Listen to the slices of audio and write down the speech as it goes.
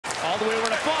All the way over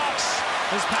to Fox.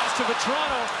 His pass to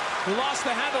Vatrano, who lost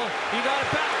the handle. He got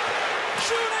it back.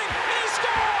 Shooting, he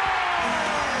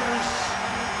scores!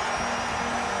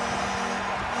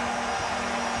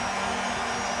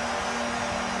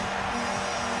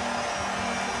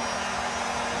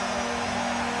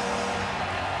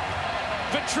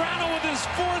 Vatrano with his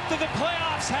 4th of the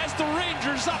playoffs has the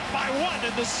Rangers up by 1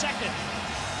 in the second.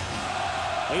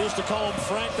 I used to call him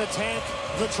Frank the Tank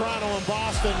Vatrano in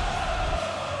Boston.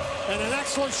 And an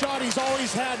excellent shot he's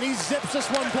always had, and he zips this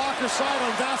one blocker side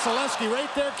on Vasilevskiy. Right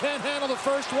there, can't handle the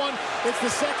first one. It's the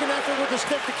second effort with the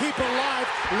stick to keep it alive.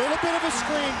 A little bit of a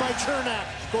screen by Chernak.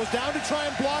 Goes down to try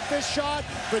and block this shot.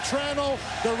 Vatrano,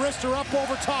 the wrister up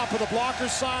over top of the blocker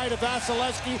side of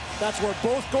Vasilevskiy. That's where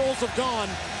both goals have gone.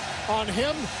 On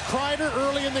him, Kreider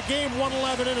early in the game,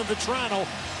 1:11 in, and Vatrano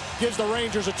gives the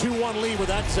Rangers a 2-1 lead with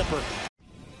that zipper.